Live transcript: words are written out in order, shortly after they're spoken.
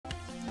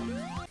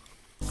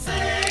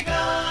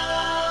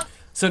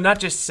So not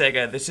just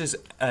Sega, this is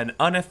an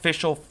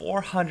unofficial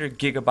 400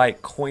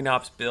 gigabyte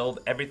CoinOps build.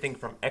 Everything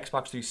from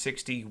Xbox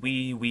 360,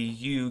 Wii, Wii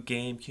U,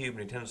 GameCube,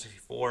 Nintendo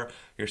 64,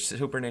 your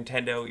Super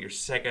Nintendo, your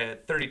Sega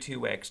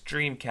 32X,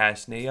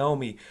 Dreamcast,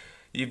 Naomi.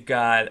 You've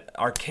got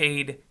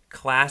arcade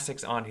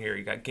classics on here.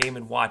 You got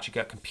Game & Watch. You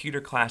got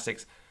computer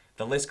classics.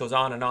 The list goes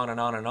on and on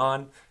and on and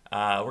on.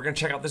 We're going to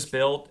check out this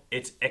build.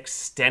 It's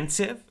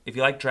extensive. If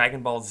you like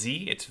Dragon Ball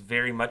Z, it's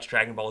very much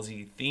Dragon Ball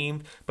Z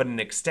themed, but an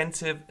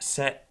extensive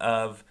set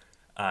of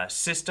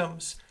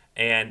systems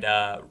and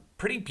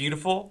pretty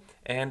beautiful.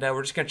 And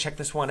we're just going to check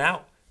this one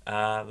out.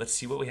 Let's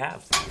see what we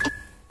have.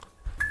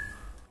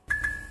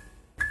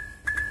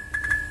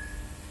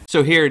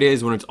 So here it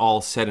is when it's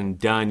all said and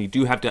done. You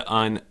do have to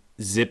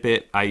unzip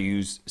it. I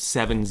use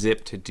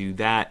 7-zip to do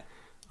that.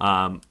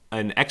 An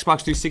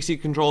Xbox 360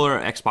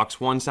 controller, Xbox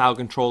One style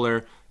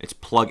controller. It's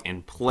plug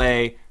and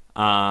play.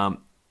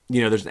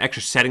 There's an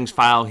extra settings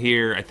file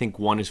here. I think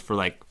one is for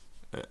like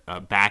a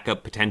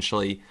backup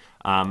potentially.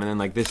 And then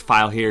like this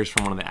file here is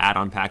from one of the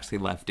add-on packs they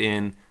left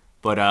in.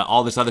 But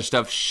all this other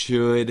stuff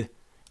should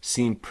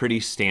seem pretty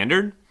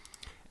standard.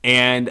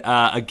 And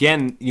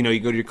again, you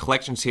go to your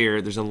collections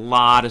here. There's a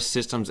lot of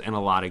systems and a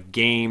lot of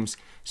games.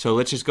 So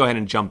let's just go ahead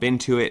and jump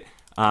into it.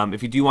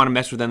 If you do want to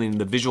mess with them in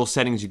the visual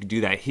settings, you can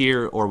do that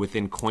here or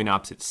within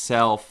CoinOps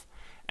itself.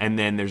 And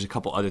then there's a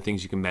couple other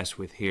things you can mess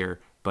with here.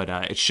 But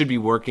it should be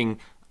working.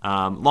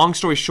 Long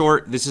story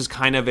short, this is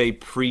kind of a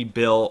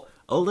pre-built,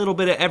 a little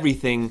bit of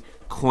everything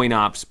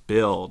CoinOps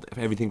build.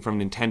 Everything from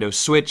Nintendo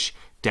Switch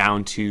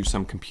down to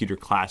some computer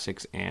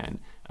classics and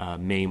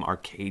MAME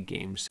arcade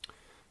games.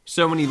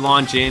 So when you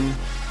launch in,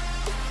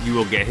 you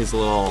will get his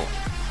little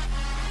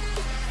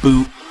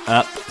boot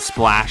up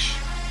splash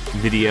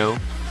video.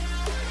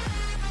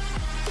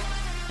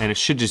 And it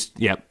should just,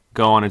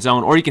 go on its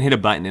own. Or you can hit a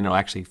button and it'll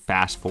actually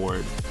fast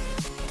forward.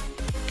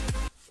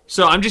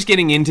 So I'm just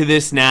getting into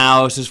this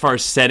now. So as far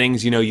as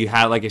settings, you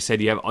have, like I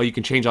said, you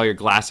can change all your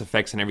glass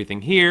effects and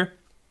everything here.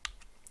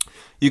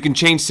 You can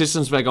change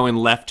systems by going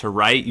left to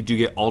right. You do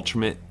get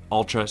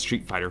Ultra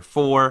Street Fighter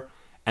 4.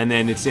 And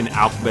then it's in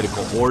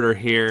alphabetical order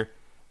here.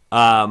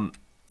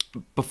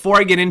 Before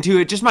I get into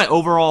it, just my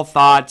overall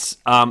thoughts.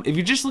 If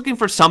you're just looking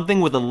for something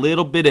with a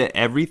little bit of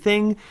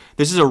everything,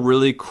 this is a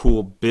really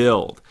cool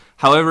build.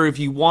 However, if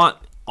you want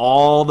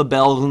all the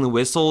bells and the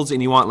whistles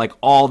and you want like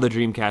all the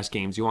Dreamcast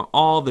games, you want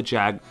all the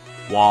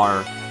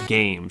Jaguar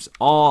games,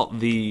 all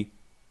the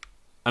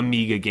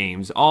Amiga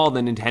games, all the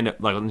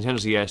Nintendo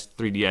CS,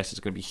 3DS is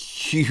going to be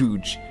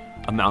huge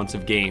amounts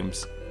of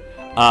games.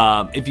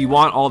 If you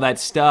want all that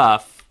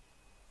stuff,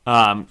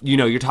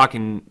 you're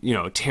talking,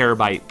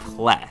 terabyte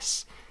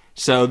plus.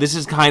 So this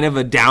is kind of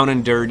a down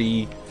and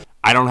dirty,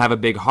 I don't have a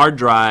big hard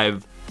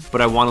drive, but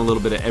I want a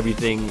little bit of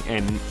everything,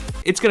 and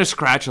it's going to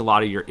scratch a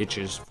lot of your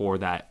itches for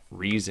that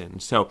reason.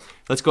 So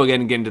let's go again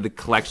and get into the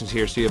collections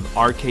here. So you have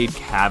Arcade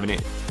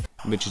Cabinet,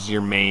 which is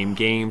your main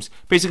games,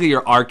 basically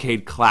your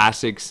arcade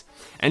classics.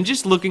 And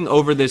just looking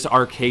over this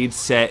arcade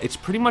set, it's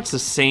pretty much the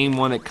same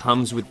one that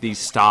comes with the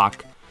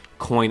stock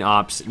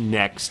CoinOps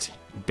Next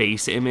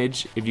base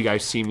image. If you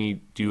guys see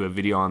me do a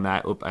video on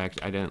that, I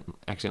didn't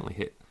accidentally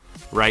hit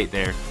right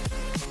there.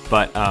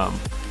 But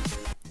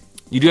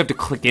you do have to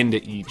click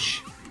into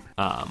each,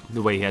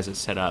 the way he has it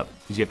set up,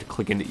 is you have to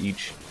click into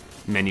each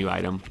menu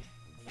item.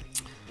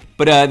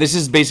 But this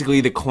is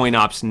basically the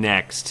CoinOps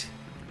Next.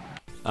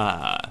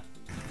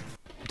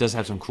 It does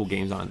have some cool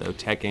games on it though.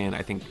 Tekken,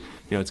 I think,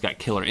 it's got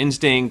Killer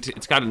Instinct.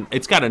 It's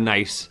got a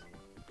nice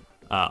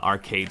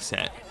arcade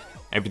set.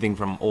 Everything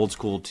from old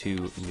school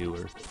to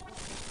newer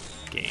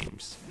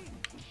games.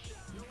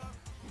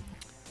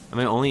 I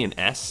mean, only an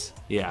S?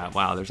 Yeah,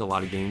 wow, there's a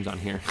lot of games on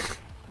here.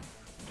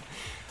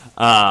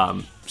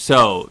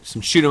 So,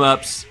 some shoot 'em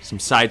ups, some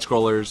side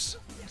scrollers,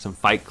 some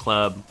Fight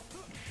Club,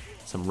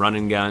 some run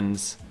and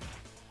guns,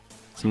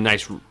 some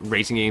nice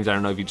racing games. I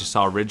don't know if you just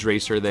saw Ridge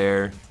Racer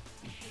there.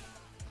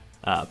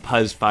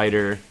 Puzz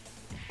Fighter,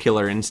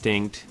 Killer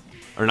Instinct,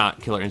 or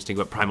not Killer Instinct,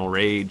 but Primal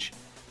Rage.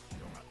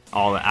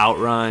 All the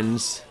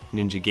Outruns,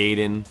 Ninja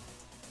Gaiden,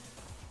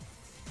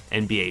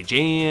 NBA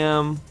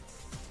Jam,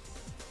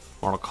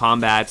 Mortal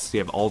Kombat. So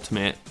you have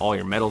Ultimate, all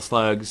your Metal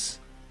Slugs.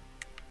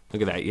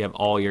 Look at that. You have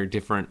all your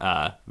different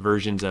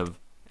versions of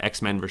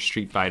X-Men vs.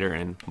 Street Fighter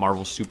and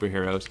Marvel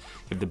superheroes.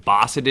 You have the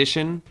Boss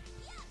Edition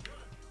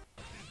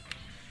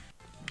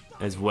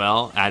as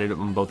well, added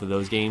on both of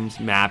those games.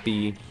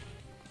 Mappy.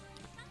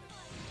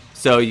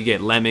 So you get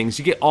Lemmings.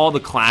 You get all the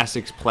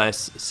classics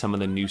plus some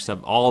of the new stuff.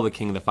 All the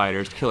King of the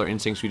Fighters. Killer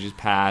Instincts we just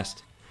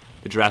passed.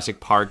 The Jurassic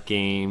Park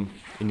game.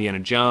 Indiana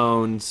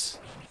Jones.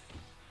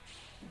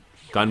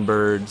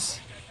 Gunbirds.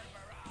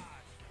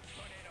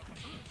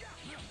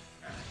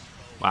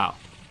 Wow.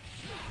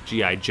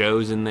 G.I.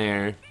 Joe's in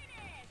there.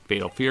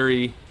 Fatal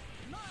Fury.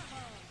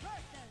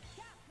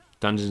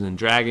 Dungeons and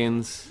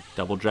Dragons.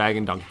 Double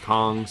Dragon. Donkey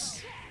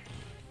Kongs.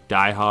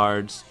 Die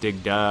Hards.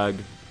 Dig Dug.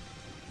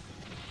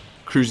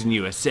 Cruising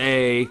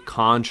USA.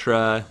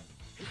 Contra.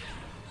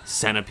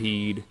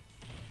 Centipede.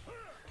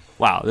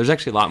 Wow, there's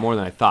actually a lot more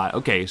than I thought.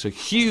 Okay, so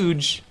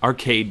huge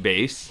arcade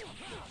base.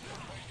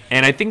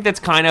 And I think that's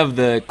kind of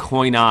the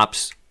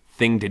CoinOps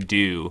thing to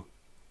do,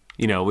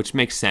 you know, which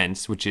makes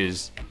sense, which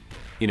is,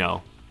 you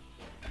know,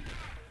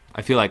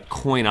 I feel like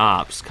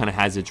CoinOps kind of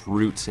has its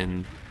roots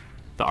in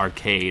the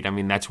arcade. I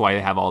mean, that's why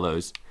they have all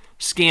those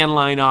scan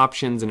line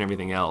options and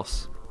everything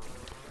else.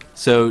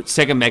 So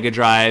Sega Mega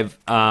Drive,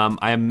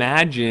 I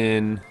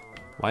imagine,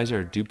 why is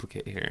there a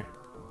duplicate here?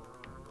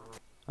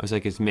 I was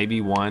like, it's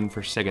maybe one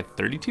for Sega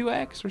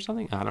 32X or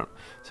something? I don't,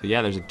 so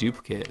yeah, there's a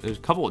duplicate. There's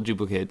a couple of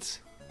duplicates.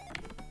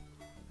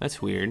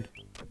 That's weird.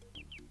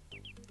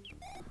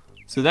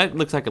 So that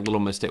looks like a little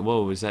mistake.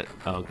 Whoa, is that,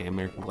 oh, okay,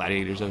 American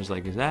Gladiators. I was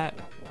like, is that?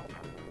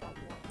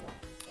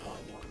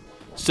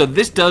 So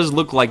this does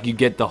look like you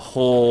get the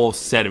whole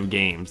set of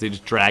games. They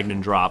just dragged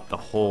and dropped the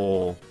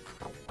whole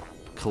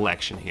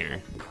collection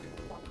here.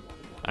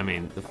 I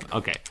mean,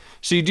 okay.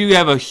 So you do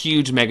have a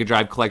huge Mega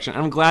Drive collection.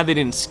 I'm glad they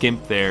didn't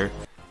skimp there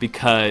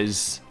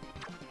because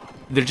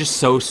they're just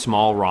so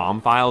small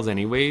ROM files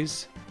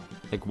anyways.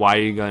 Like, why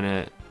are you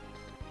gonna,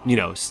 you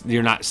know,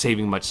 you're not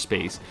saving much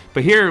space.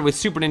 But here with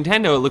Super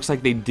Nintendo, it looks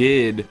like they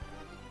did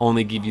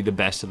only give you the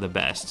best of the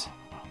best.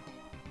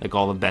 Like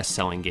all the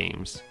best-selling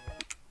games.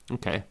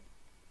 Okay.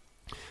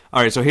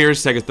 All right, so here's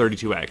Sega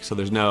 32X. So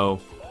there's no...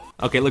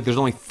 Okay, look, there's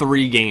only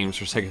 3 games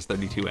for Sega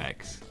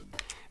 32X.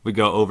 We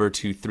go over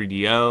to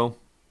 3DO.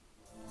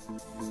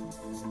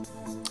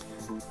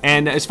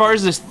 And as far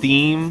as this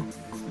theme,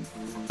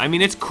 I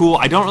mean, it's cool.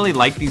 I don't really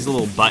like these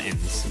little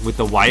buttons with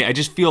the white. I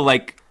just feel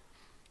like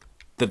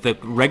that the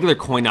regular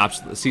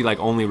CoinOps, see, like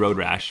only Road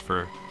Rash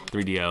for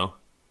 3DO.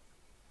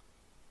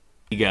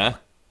 Amiga.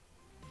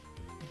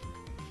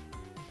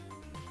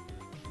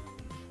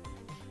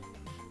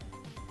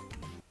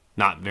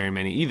 Not very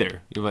many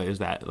either. What is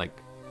that, like,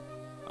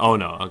 oh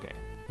no, okay.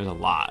 There's a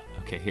lot.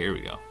 Okay, here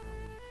we go.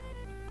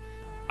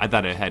 I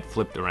thought it had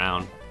flipped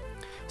around.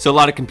 So a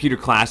lot of computer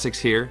classics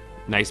here.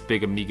 Nice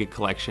big Amiga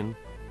collection.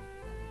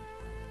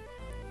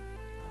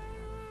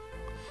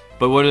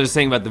 But what I was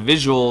saying about the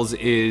visuals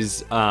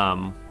is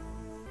I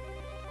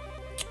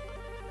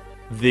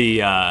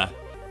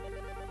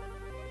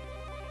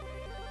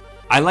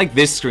like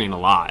this screen a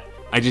lot.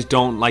 I just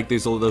don't like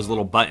those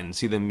little buttons.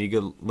 See the Amiga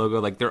logo?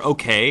 Like, they're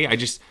okay. I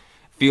just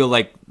feel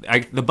like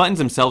the buttons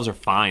themselves are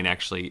fine,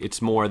 actually.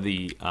 It's more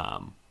the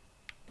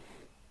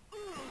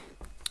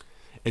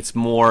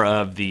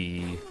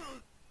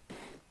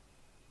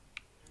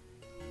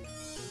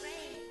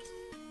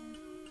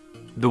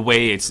the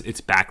way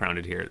it's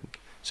backgrounded here.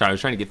 Sorry, I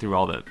was trying to get through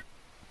all the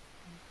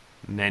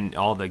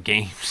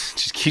games. It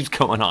just keeps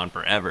going on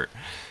forever.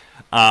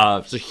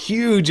 It's a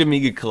huge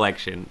Amiga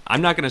collection.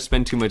 I'm not going to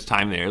spend too much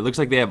time there. It looks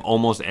like they have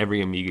almost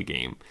every Amiga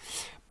game.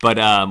 But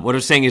what I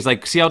was saying is,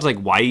 like, see how it's like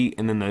white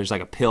and then there's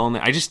like a pill in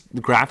there? I just,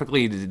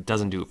 graphically, it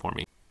doesn't do it for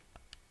me.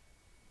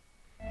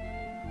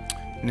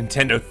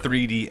 Nintendo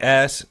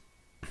 3DS.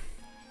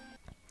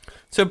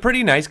 So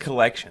pretty nice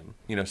collection.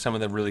 You know, some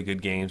of the really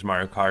good games.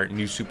 Mario Kart,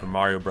 New Super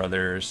Mario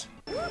Brothers,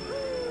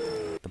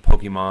 the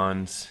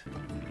Pokemons.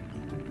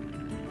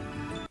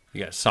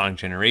 You got Sonic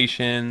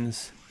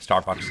Generations,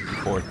 Star Fox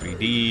 64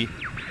 3D,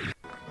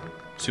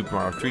 Super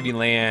Mario 3D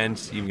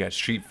Land. You've got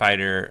Street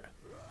Fighter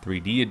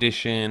 3D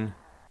Edition,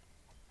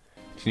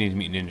 Teenage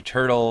Mutant Ninja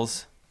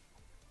Turtles.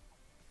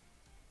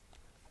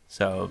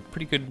 So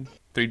pretty good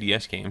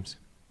 3DS games.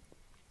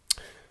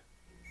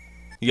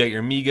 You got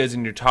your Amigas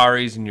and your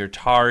Ataris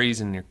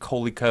and your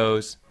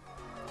Colecos.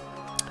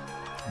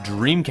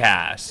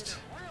 Dreamcast.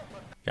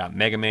 You got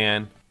Mega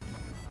Man,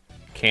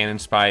 Cannon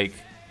Spike,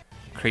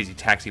 Crazy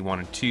Taxi 1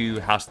 and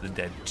 2, House of the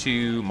Dead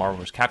 2, Marvel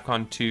vs.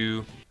 Capcom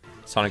 2,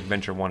 Sonic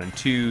Adventure 1 and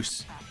 2,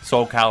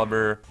 Soul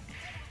Calibur,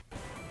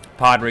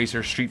 Pod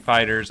Racer, Street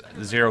Fighters,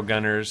 Zero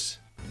Gunners,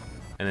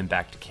 and then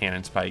back to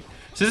Cannon Spike.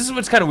 So this is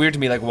what's kind of weird to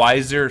me. Like, why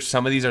is there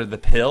some of these are the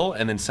pill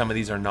and then some of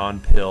these are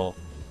non-pill?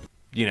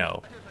 You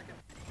know,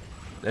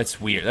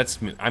 that's weird. That's,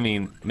 I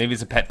mean, maybe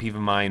it's a pet peeve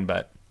of mine,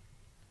 but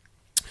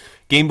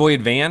Game Boy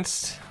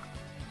Advanced,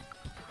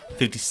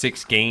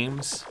 56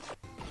 games.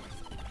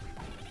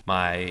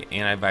 My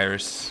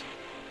antivirus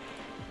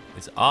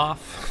is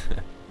off.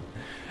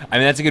 I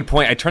mean, that's a good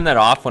point. I turn that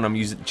off when I'm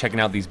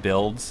checking out these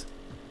builds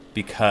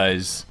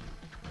because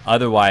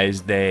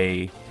otherwise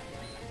they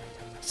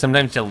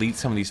sometimes delete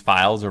some of these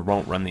files or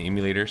won't run the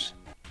emulators.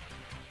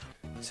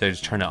 So I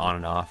just turn it on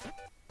and off.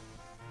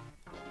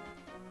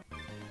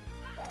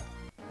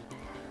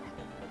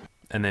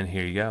 And then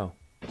here you go.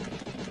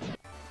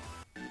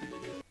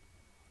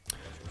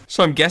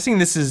 So I'm guessing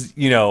this is,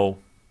 you know,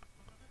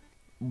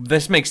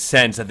 this makes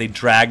sense that they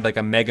dragged like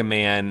a Mega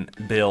Man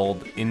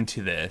build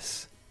into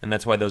this. And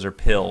that's why those are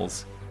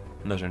pills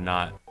and those are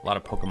not. A lot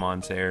of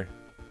Pokemons there.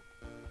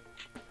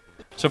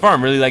 So far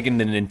I'm really liking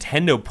the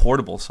Nintendo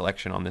Portable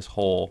selection on this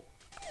whole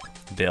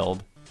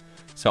build.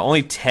 So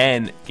only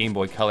 10 Game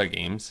Boy Color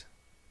games.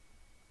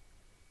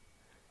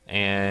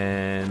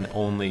 And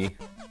only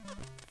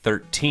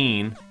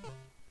 13.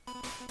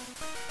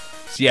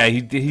 So yeah,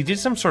 he did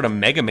some sort of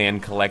Mega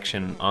Man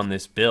collection on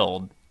this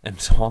build.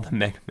 And so all the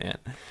Mega Man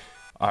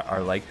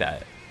are like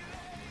that.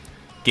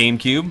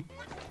 GameCube.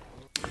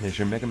 There's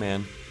your Mega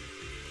Man.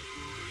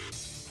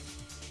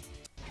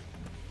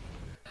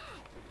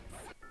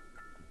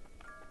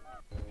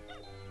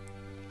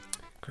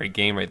 Great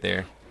game right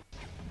there.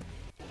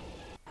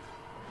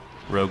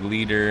 Rogue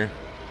Leader.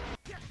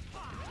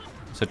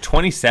 So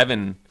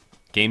 27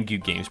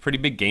 GameCube games. Pretty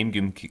big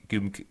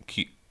GameCube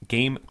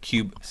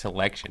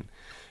selection.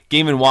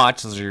 Game &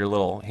 Watch, those are your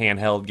little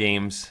handheld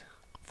games.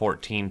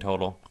 14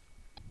 total.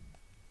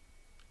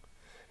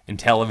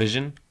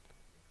 Intellivision.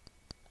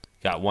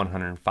 Got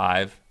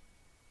 105.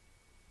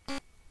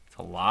 It's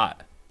a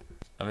lot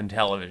of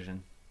Intellivision.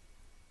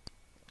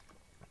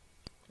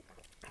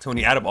 So when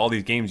you add up all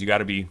these games, you got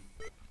to be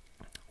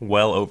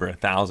well over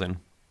 1,000.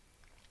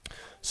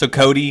 So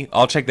Cody,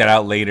 I'll check that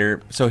out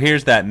later. So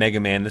here's that Mega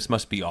Man. This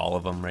must be all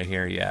of them right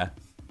here, yeah.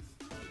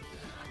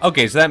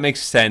 Okay, so that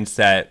makes sense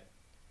that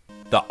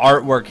the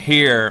artwork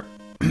here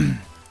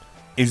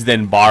is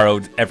then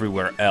borrowed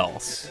everywhere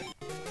else.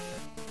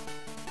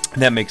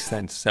 That makes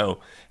sense.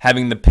 So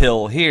having the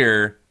pill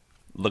here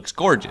looks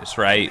gorgeous,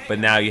 right? But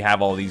now you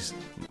have all these,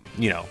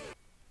 you know,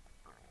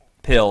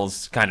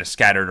 pills kind of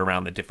scattered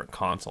around the different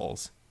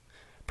consoles.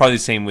 Probably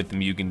the same with the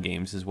Mugen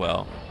games as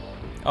well.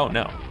 Oh,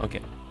 no. Okay.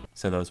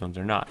 So those ones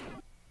are not.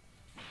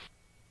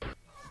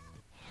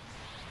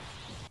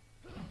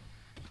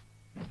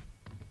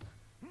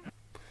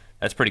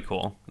 That's pretty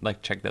cool. I'd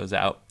like to check those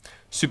out.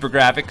 Super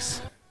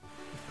graphics.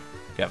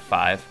 Got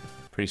 5.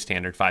 Pretty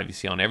standard 5 you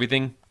see on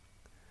everything.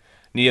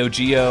 Neo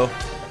Geo.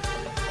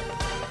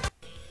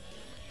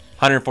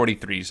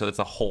 143. So that's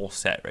a whole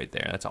set right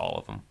there. That's all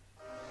of them.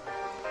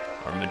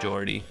 Or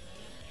majority.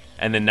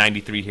 And then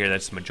 93 here.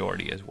 That's the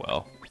majority as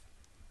well.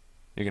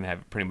 You're going to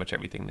have pretty much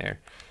everything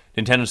there.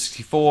 Nintendo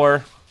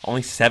 64,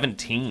 only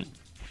 17.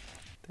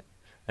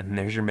 And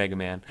there's your Mega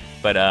Man.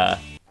 But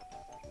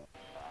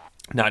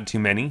not too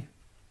many.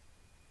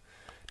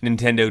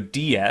 Nintendo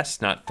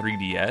DS, not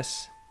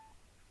 3DS.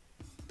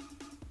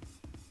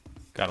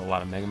 Got a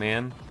lot of Mega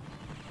Man.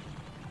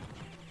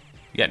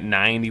 You got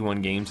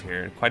 91 games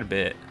here, quite a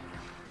bit.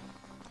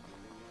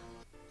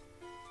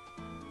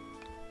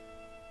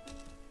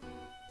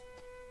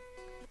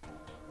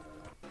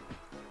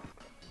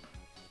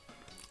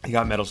 You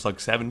got Metal Slug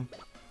 7.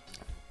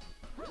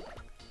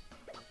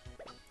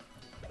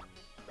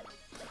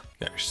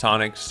 Got your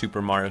Sonic,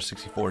 Super Mario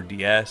 64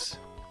 DS.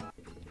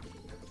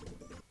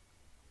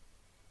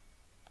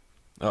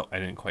 Oh, I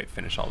didn't quite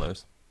finish all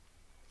those.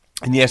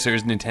 And yes, there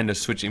is Nintendo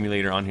Switch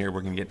emulator on here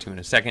we're going to get to in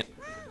a second.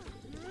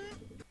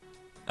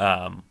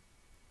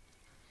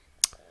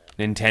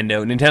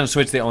 Nintendo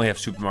Switch, they only have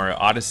Super Mario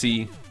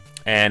Odyssey,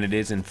 and it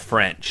is in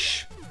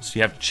French. So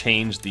you have to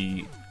change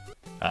the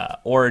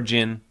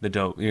origin,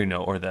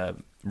 or the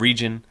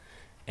region,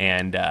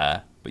 and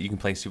but you can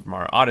play Super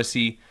Mario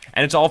Odyssey,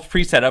 and it's all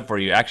pre-set up for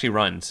you. It actually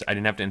runs. I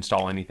didn't have to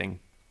install anything.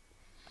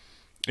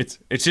 It's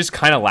just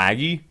kind of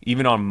laggy,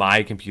 even on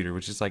my computer,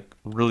 which is like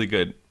really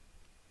good.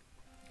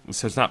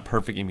 So it's not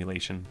perfect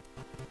emulation.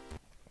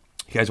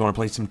 You guys want to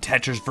play some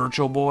Tetris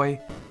Virtual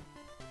Boy?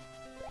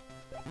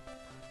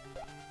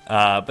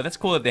 But that's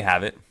cool that they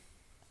have it.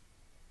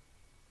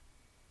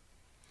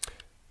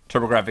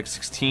 TurboGrafx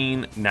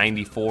 16,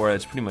 94.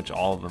 That's pretty much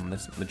all of them.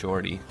 That's the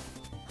majority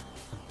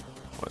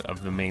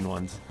of the main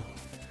ones.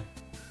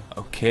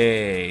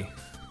 Okay.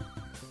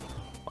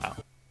 Wow.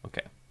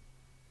 Okay.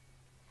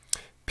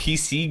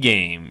 PC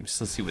games.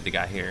 Let's see what they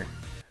got here.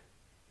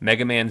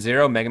 Mega Man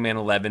 0, Mega Man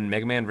 11,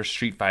 Mega Man vs.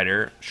 Street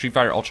Fighter, Street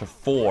Fighter Ultra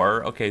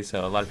 4. Okay,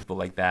 so a lot of people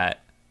like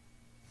that.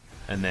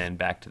 And then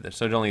back to this.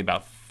 So it's only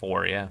about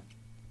 4, yeah.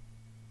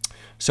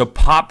 So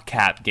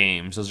PopCap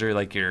games. Those are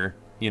like your,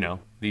 you know,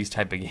 these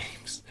type of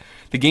games.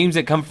 The games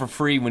that come for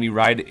free when you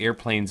ride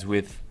airplanes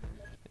with,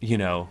 you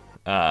know,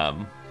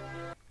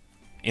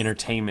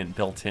 entertainment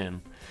built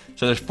in.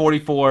 So there's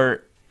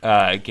 44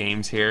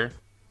 games here.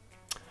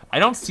 I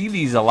don't see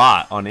these a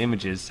lot on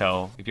images,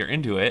 so if you're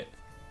into it,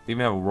 they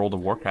even have a World of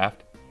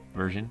Warcraft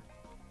version.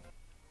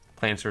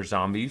 Plants vs.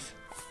 Zombies.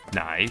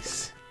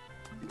 Nice.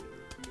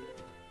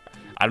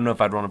 I don't know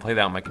if I'd want to play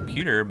that on my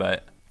computer,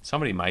 but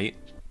somebody might.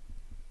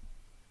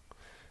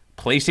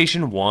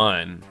 PlayStation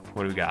 1.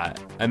 What do we got?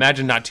 I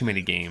imagine not too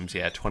many games.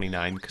 Yeah,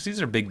 29. Because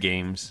these are big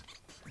games.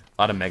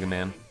 A lot of Mega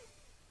Man.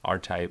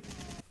 R-Type.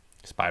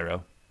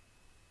 Spyro.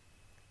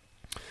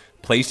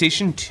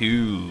 PlayStation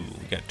 2.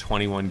 We got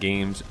 21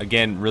 games.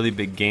 Again, really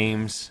big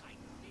games.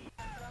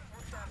 A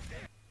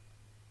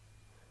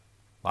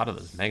lot of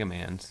those Mega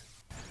Mans.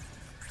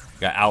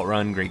 We got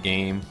Outrun. Great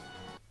game.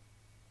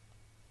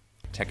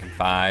 Tekken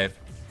 5.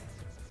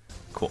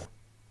 Cool.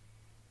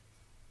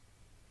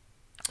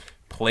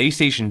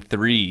 PlayStation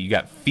 3, you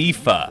got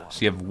FIFA.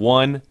 So you have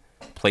one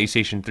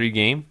PlayStation 3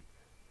 game.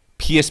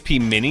 PSP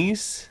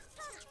Minis.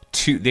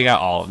 2, they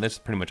got all of them. That's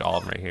pretty much all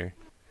of them right here.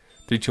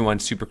 321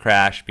 Super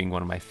Crash being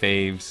one of my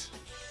faves.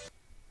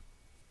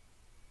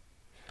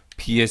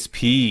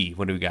 PSP,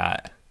 what do we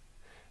got?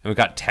 And we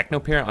got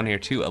Technoparent on here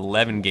too,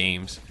 11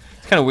 games.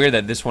 It's kind of weird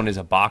that this one is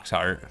a box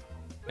art.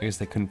 I guess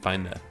they couldn't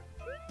find the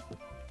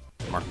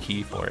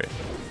marquee for it.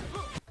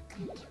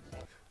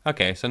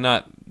 Okay, so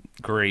not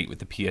great with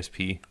the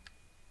PSP.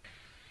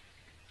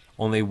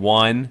 Only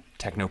one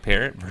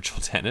Technoparent, Virtual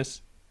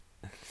Tennis.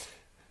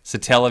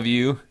 Satellaview,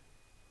 you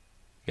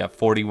got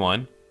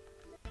 41.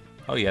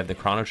 Oh, you have the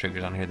chrono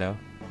triggers on here, though.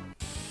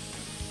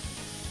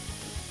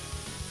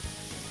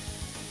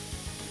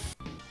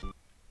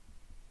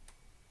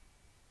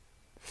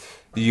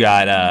 You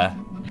got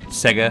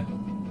Sega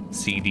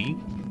CD.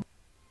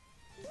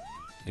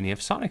 And you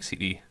have Sonic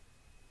CD.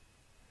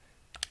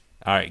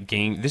 Alright,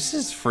 game. This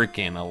is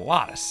freaking a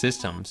lot of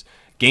systems.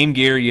 Game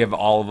Gear, you have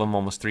all of them,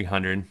 almost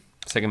 300.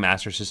 Sega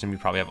Master System, you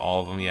probably have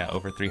all of them, yeah,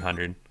 over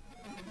 300.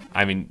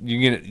 I mean,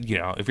 you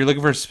know, if you're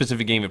looking for a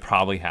specific game, it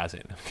probably has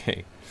it.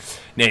 Okay.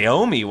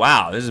 Naomi,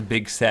 wow, this is a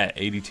big set.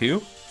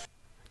 82.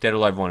 Dead or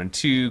Alive 1 and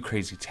 2,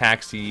 Crazy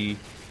Taxi,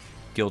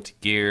 Guilty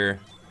Gear.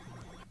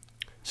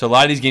 So a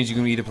lot of these games you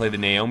can either play the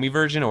Naomi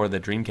version or the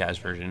Dreamcast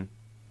version.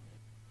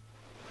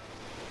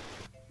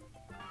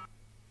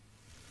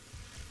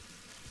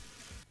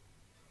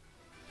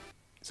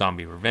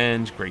 Zombie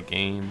Revenge, great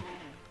game.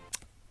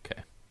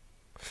 Okay.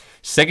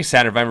 Sega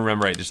Saturn, if I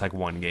remember right, just like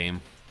one game.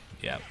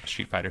 Yeah,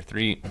 Street Fighter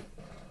 3.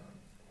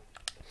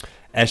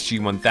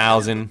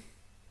 SG-1000.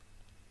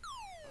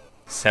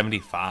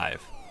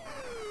 75.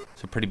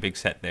 So pretty big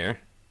set there.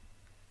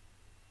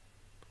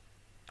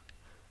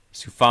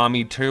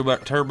 Sufami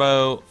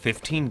Turbo,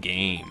 15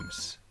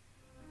 games.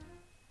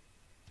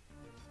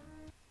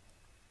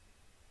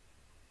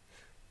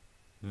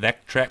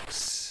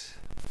 Vectrex,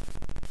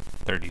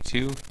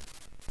 32.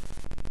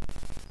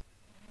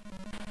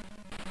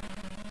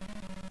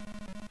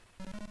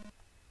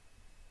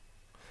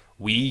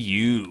 Wii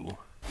U,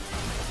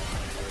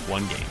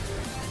 1 game.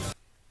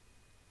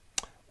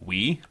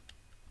 Wii,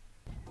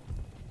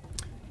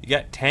 you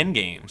got 10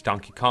 games.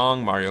 Donkey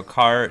Kong, Mario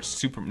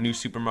Kart, new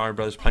Super Mario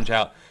Bros.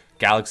 Punch-Out,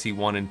 Galaxy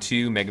 1 and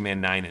 2, Mega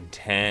Man 9 and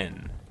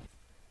 10,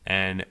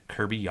 and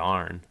Kirby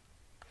Yarn.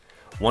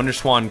 Wonder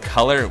Swan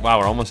Color, wow,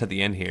 we're almost at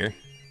the end here.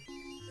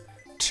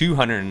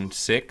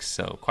 206,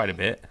 so quite a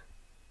bit.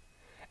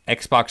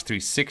 Xbox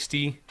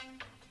 360.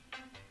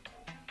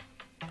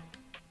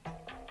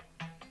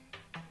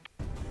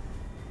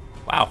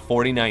 Wow,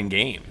 49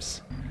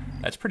 games.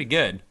 That's pretty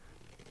good.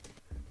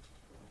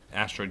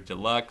 Asteroid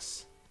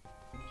Deluxe,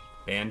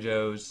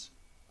 Banjos,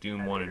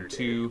 Doom 1 and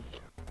 2.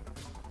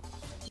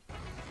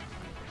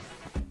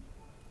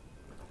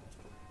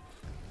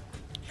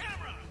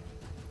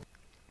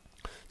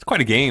 It's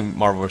quite a game.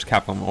 Marvel vs.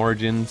 Capcom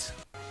Origins.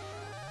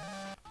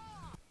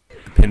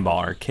 The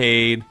Pinball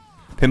Arcade.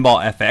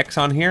 Pinball FX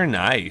on here,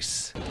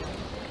 nice.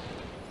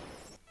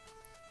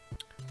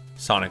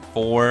 Sonic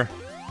 4.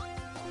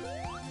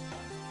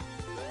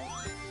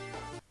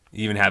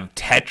 You even have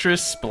Tetris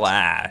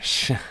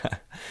Splash.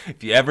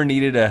 If you ever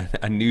needed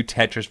a new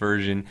Tetris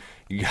version,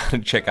 you gotta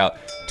check out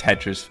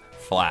Tetris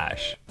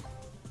Flash.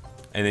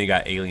 And then you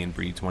got Alien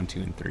Breeds 1, 2,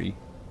 and 3.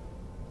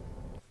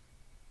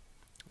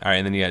 Alright,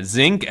 and then you got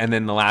Zinc, and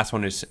then the last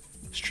one is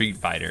Street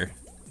Fighter.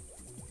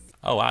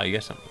 Oh wow, you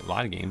got a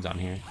lot of games on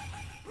here.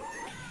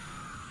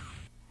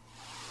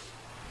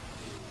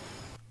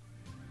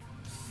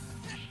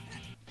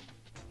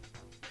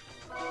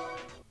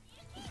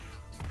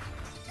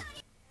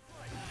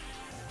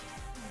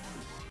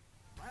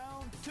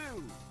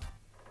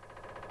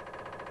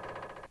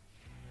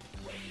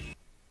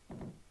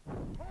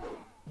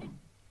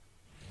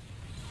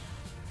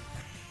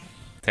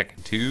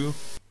 Tekken 2,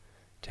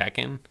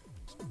 Tekken.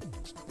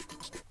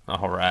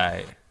 All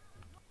right.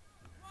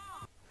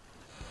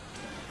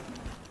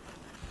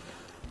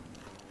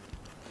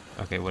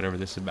 Okay, whatever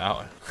this is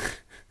about.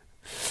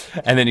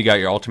 And then you got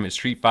your Ultimate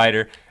Street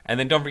Fighter, and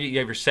then don't forget you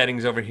have your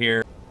settings over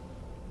here.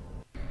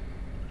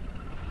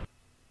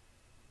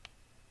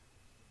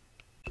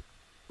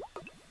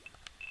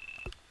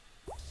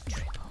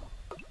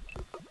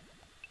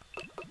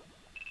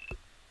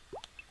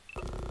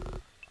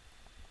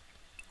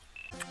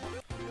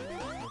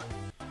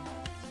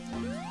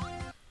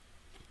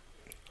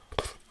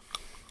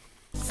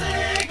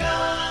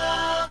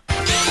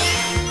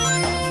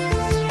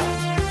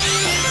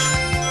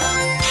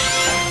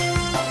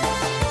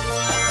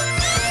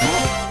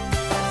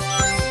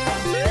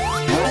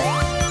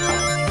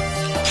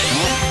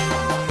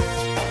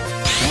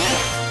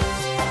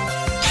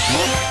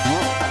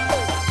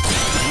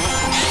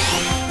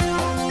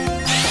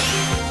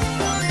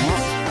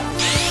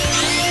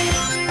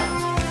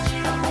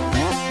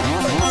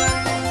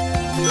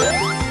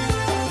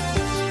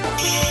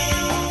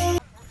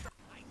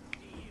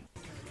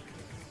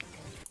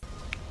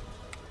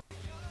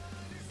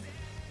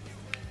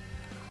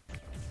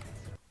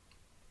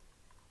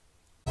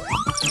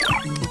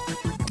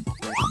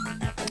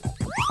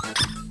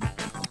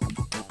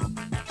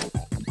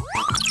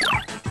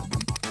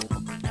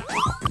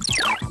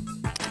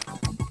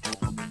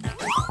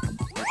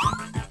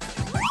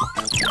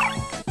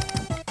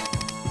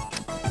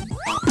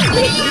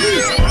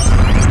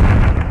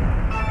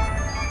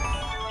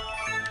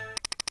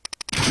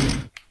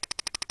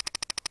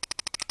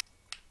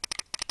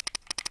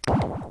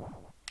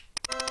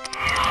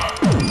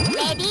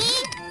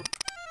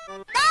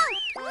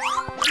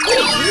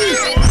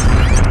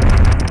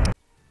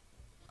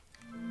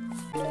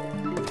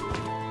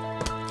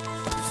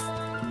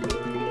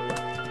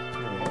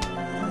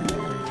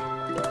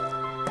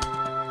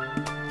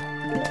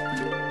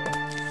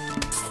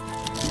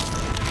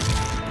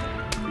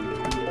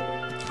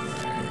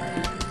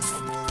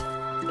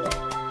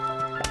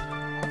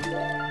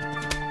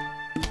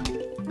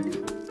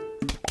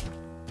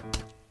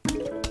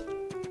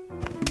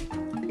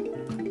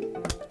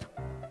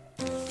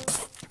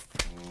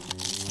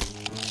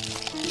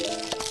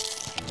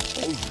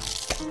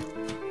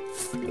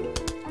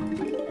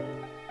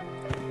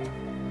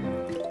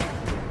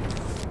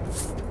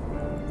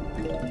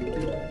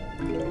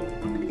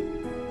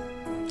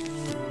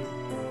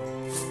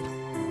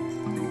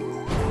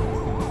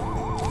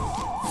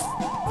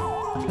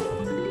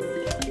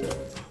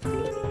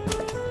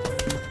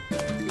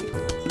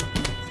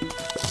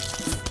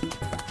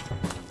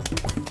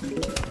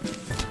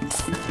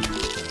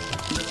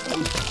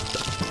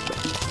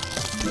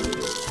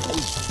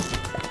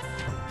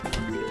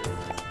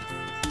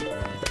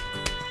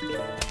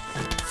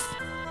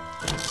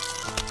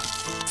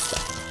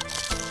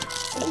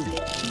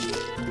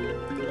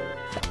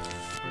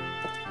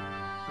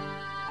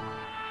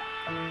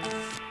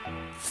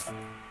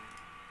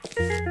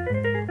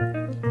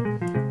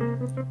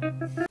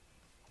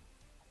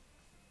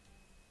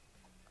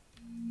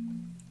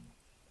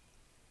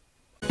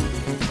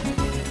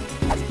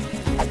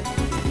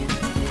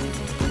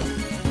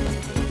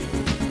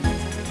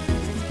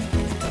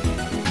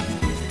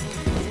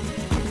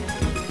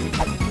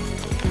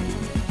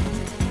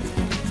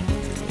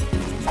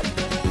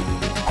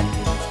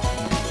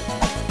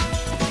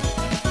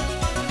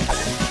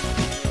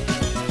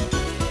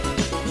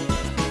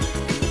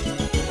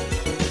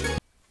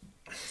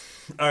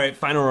 All right,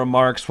 final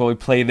remarks while we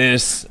play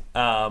this.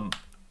 Love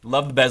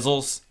the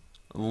bezels.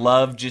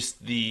 Love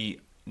just the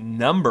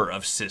number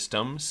of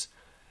systems.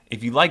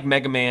 If you like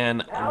Mega Man,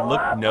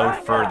 look no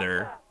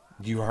further.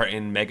 You are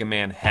in Mega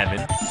Man heaven.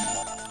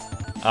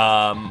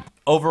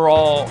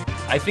 Overall,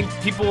 I think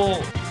people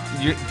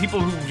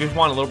who just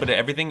want a little bit of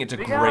everything, it's a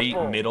great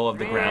middle of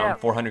the ground.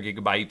 400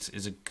 gigabytes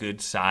is a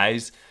good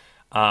size.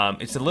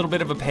 It's a little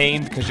bit of a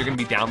pain because you're going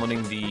to be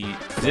downloading the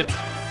zip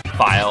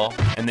file,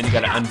 and then you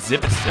got to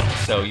unzip it still.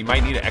 So you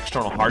might need an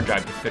external hard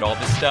drive to fit all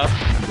this stuff.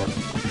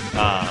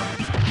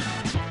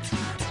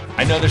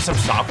 I know there's some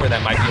software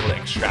that might be able to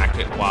extract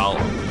it while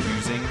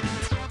using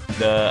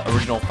the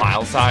original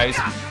file size,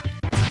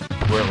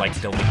 where it like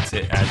deletes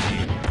it as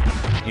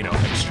you know,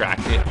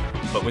 extract it.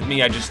 But with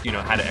me, I just, you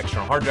know, had an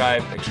external hard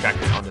drive,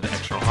 extracted it onto the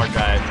external hard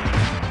drive,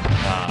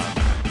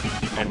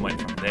 and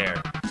went from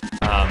there.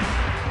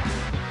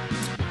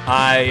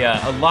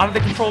 A lot of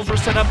the controls were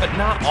set up, but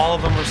not all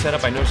of them were set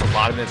up. I noticed a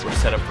lot of it were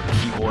set up for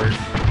keyboard,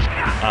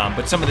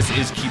 but some of this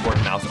is keyboard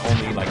and mouse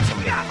only, like some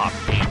of the pop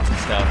games and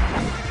stuff.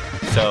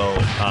 So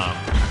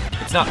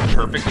it's not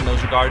perfect in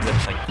those regards.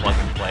 It's like plug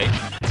and play.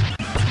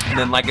 And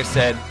then, like I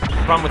said,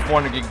 the problem with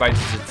 400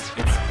 gigabytes is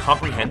it's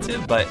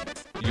comprehensive, but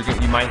you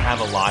might have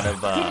a lot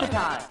of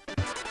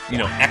you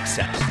know,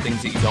 excess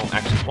things that you don't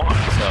actually want.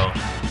 So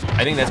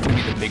I think that's going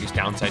to be the biggest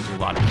downside to a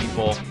lot of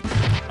people.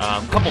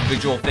 A couple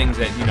visual things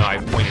that, you know, I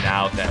pointed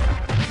out that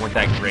weren't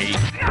that great.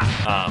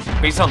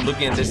 Based on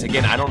looking at this,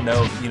 again, I don't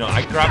know, you know,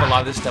 I grab a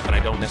lot of this stuff and I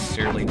don't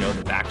necessarily know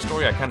the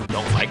backstory. I kind of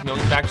don't like knowing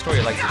the backstory.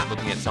 I like just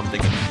looking at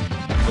something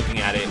and looking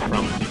at it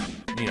from,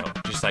 you know,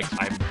 just like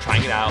I'm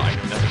trying it out. I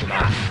know nothing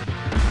about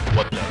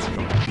what the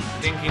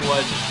thinking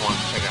was. Just want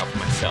to check it out for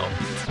myself.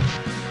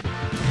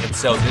 And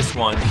so this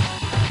one,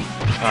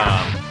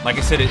 like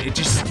I said, it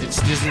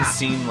doesn't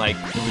seem like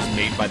it was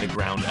made by the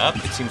ground up.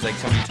 It seems like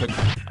somebody took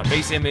a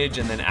base image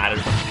and then added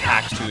a bunch of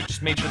packs to it,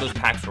 just made sure those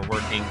packs were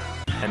working,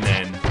 and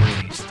then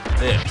released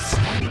this.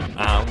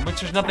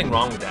 Which there's nothing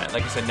wrong with that.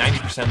 Like I said,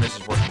 90% of this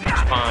is working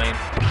just fine.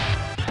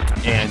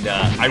 And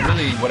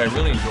what I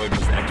really enjoyed was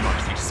the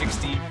Xbox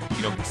 360.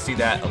 You know, you can see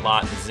that a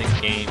lot in the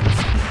Zinc games,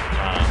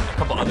 a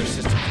couple other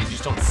systems you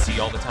just don't see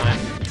all the time.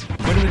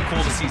 It would have been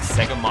cool to see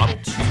Sega Model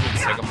 2 and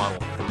Sega Model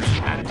 3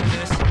 added to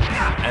this,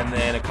 and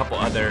then a couple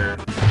other,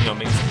 you know,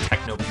 maybe some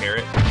Techno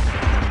Parrot.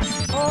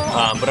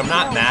 But I'm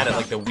not mad at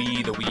like the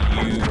Wii, the Wii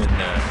U,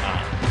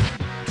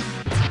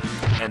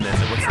 and then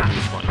what's the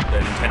newest one? The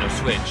Nintendo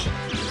Switch.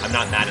 I'm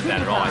not mad at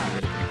that at all. I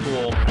think that's pretty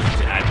cool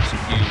to add just a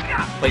few.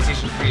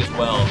 PlayStation 3 as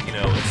well. You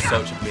know, it's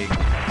such a big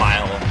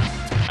file.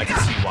 I can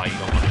see why you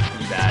don't want to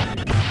do that.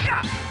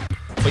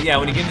 But yeah,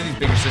 when you get into these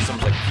bigger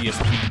systems like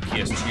PSP,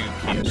 PS2,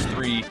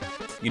 PS3,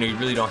 you know, you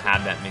really don't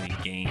have that many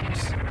games.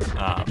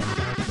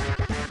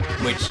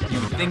 Which you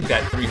would think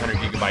that 300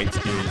 gigabytes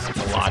is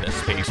a lot of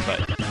space, but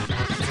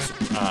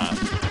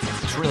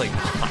it's really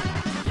not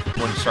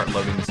when you start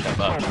loading this stuff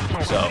up.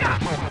 So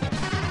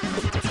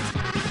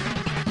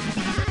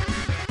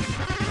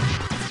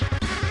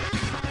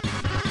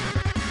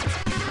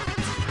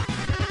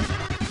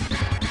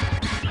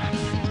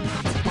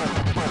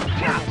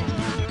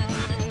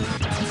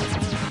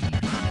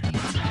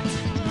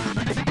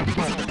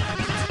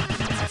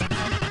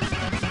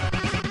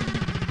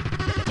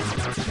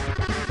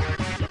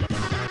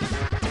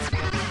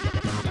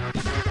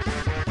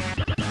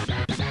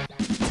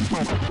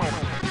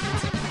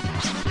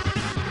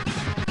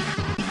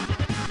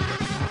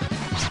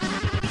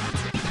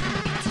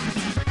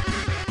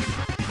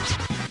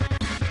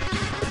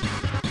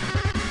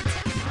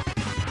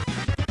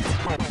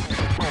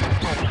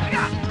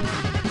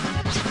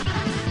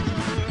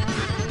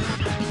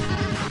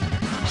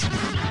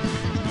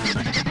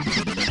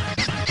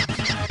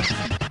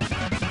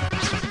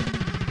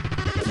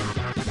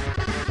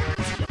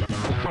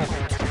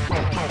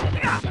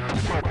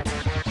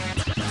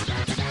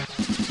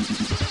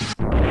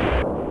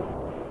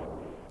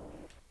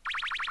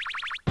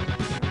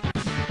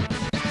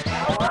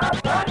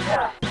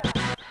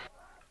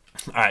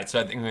All right, so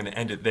I think I'm going to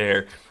end it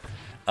there.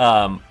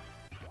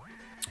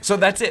 So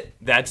that's it.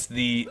 That's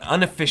the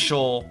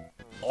unofficial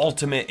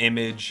ultimate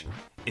image.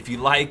 If you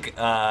like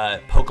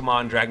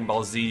Pokemon, Dragon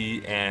Ball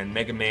Z, and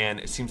Mega Man,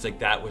 it seems like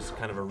that was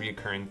kind of a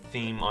reoccurring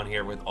theme on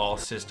here with all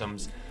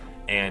systems,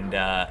 and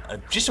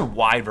just a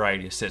wide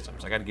variety of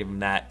systems. I got to give them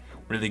that.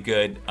 Really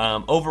good.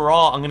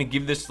 Overall, I'm going to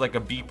give this like a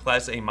B+,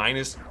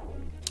 A-.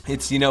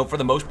 It's, you know, for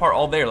the most part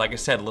all there. Like I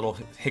said, little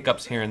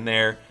hiccups here and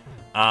there.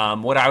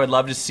 What I would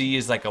love to see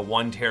is like a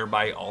 1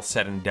 terabyte all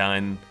said and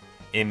done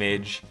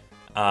image.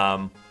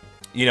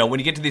 You know, when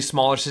you get to these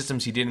smaller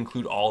systems, he did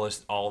include all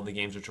of the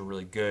games, which are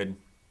really good.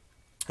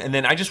 And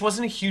then I just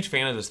wasn't a huge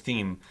fan of this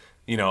theme,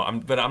 you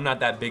know. But I'm not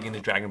that big into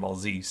Dragon Ball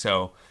Z,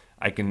 so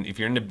if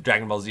you're into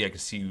Dragon Ball Z, I can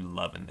see you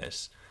loving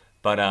this.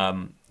 But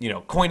you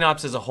know,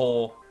 CoinOps as a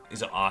whole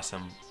is an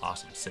awesome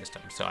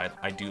system. So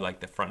I do like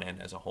the front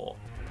end as a whole.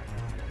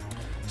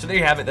 So there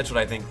you have it. That's what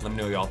I think. Let me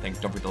know what y'all think.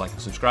 Don't forget to like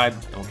and subscribe,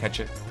 and we'll catch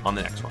you on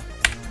the next one.